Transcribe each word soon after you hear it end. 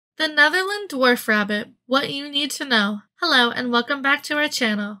The Netherland Dwarf Rabbit, what you need to know. Hello and welcome back to our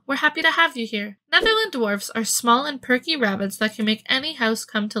channel. We're happy to have you here. Netherland Dwarfs are small and perky rabbits that can make any house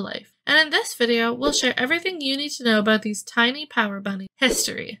come to life. And in this video, we'll share everything you need to know about these tiny power bunnies.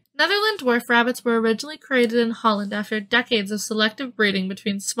 History. Netherland Dwarf rabbits were originally created in Holland after decades of selective breeding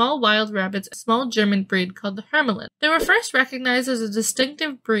between small wild rabbits and a small German breed called the Hermelin. They were first recognized as a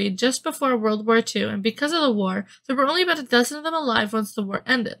distinctive breed just before World War II, and because of the war, there were only about a dozen of them alive once the war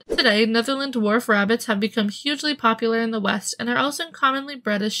ended. Today, Netherland Dwarf rabbits have become hugely popular in the West and are also commonly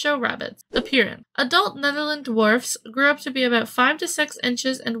bred as show rabbits. Appearance. Adult Netherland Dwarfs grew up to be about 5 to 6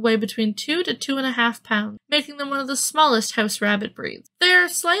 inches and weigh between 2 to 2.5 pounds, making them one of the smallest house rabbit breeds. They are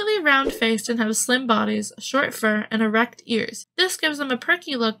slightly round-faced and have slim bodies, short fur, and erect ears. This gives them a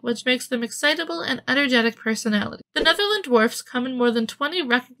perky look, which makes them excitable and energetic personality. The Netherland Dwarfs come in more than 20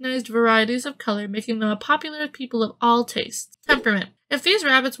 recognized varieties of color, making them a popular with people of all tastes. Temperament. If these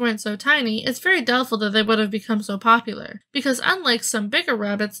rabbits weren't so tiny, it's very doubtful that they would have become so popular, because unlike some bigger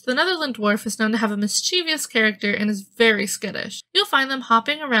rabbits, the Netherland Dwarf is known to have a mischievous character and is very skittish. You'll find them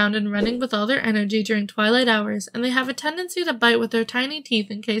hopping around and running with all their energy during twilight hours, and they have a tendency to bite with their tiny teeth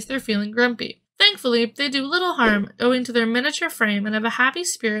in case they're feeling grumpy. Thankfully, they do little harm owing to their miniature frame and have a happy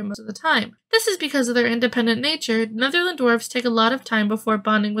spirit most of the time. This is because of their independent nature. Netherland Dwarfs take a lot of time before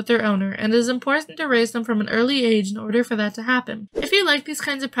bonding with their owner, and it is important to raise them from an early age in order for that to happen. If you like these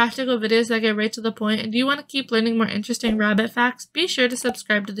kinds of practical videos that get right to the point and you want to keep learning more interesting rabbit facts, be sure to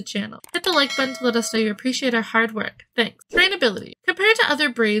subscribe to the channel. Hit the like button to let us know you appreciate our hard work. Thanks. Trainability. Compared to other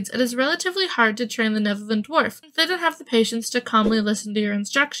breeds, it is relatively hard to train the Netherland Dwarf, since they don't have the patience to calmly listen to your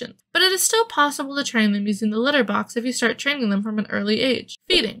instructions. But it is still possible to train them using the litter box if you start training them from an early age.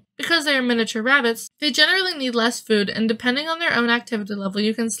 Feeding. Because they are miniature rabbits, they generally need less food, and depending on their own activity level,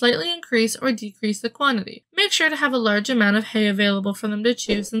 you can slightly increase or decrease the quantity. Make sure to have a large amount of hay available for them to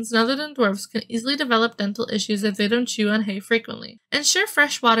chew, since Netherland Dwarfs can easily develop dental issues if they don't chew on hay frequently. Ensure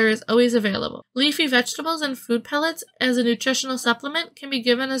fresh water is always available. Leafy vegetables and food pellets as a nutritional supplement can be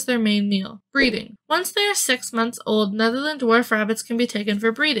given as their main meal. Breeding. Once they are 6 months old, Netherland Dwarf rabbits can be taken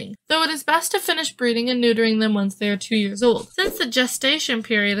for breeding, though it is best to finish breeding and neutering them once they are 2 years old. Since the gestation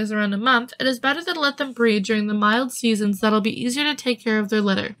period is around a month, it is better to let them breed during the mild seasons that'll be easier to take care of their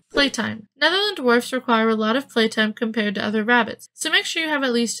litter. Playtime. Netherland Dwarfs require a lot of playtime compared to other rabbits, so make sure you have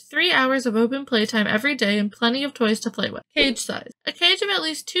at least 3 hours of open playtime every day and plenty of toys to play with. Cage size. A cage of at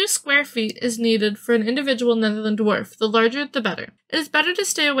least 2 square feet is needed for an individual Netherland Dwarf. The larger, the better. It is better to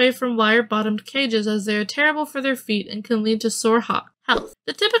stay away from wire-bottomed cages as they are terrible for their feet and can lead to sore hock. Health.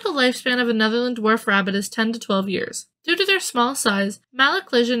 The typical lifespan of a Netherland Dwarf rabbit is 10 to 12 years. Due to their small size,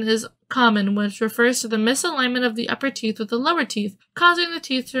 malocclusion is common, which refers to the misalignment of the upper teeth with the lower teeth, causing the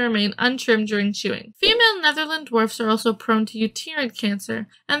teeth to remain untrimmed during chewing. Female Netherland Dwarfs are also prone to uterine cancer,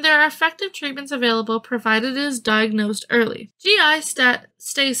 and there are effective treatments available provided it is diagnosed early. GI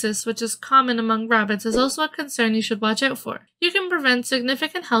stasis, which is common among rabbits, is also a concern you should watch out for. You can prevent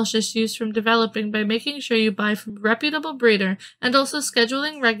significant health issues from developing by making sure you buy from a reputable breeder and also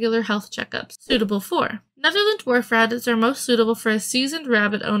scheduling regular health checkups. Suitable for. Netherland Dwarf rabbits are most suitable for a seasoned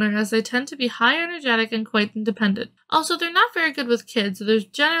rabbit owner as they tend to be high energetic and quite independent. Also, they're not very good with kids, so they're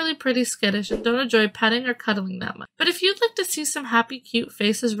generally pretty skittish and don't enjoy petting or cuddling that much. But if you'd like to see some happy, cute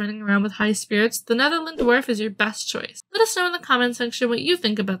faces running around with high spirits, the Netherland Dwarf is your best choice. Let us know in the comment section what you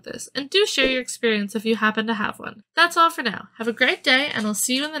think about this, and do share your experience if you happen to have one. That's all for now. Have a great day, and I'll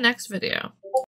see you in the next video.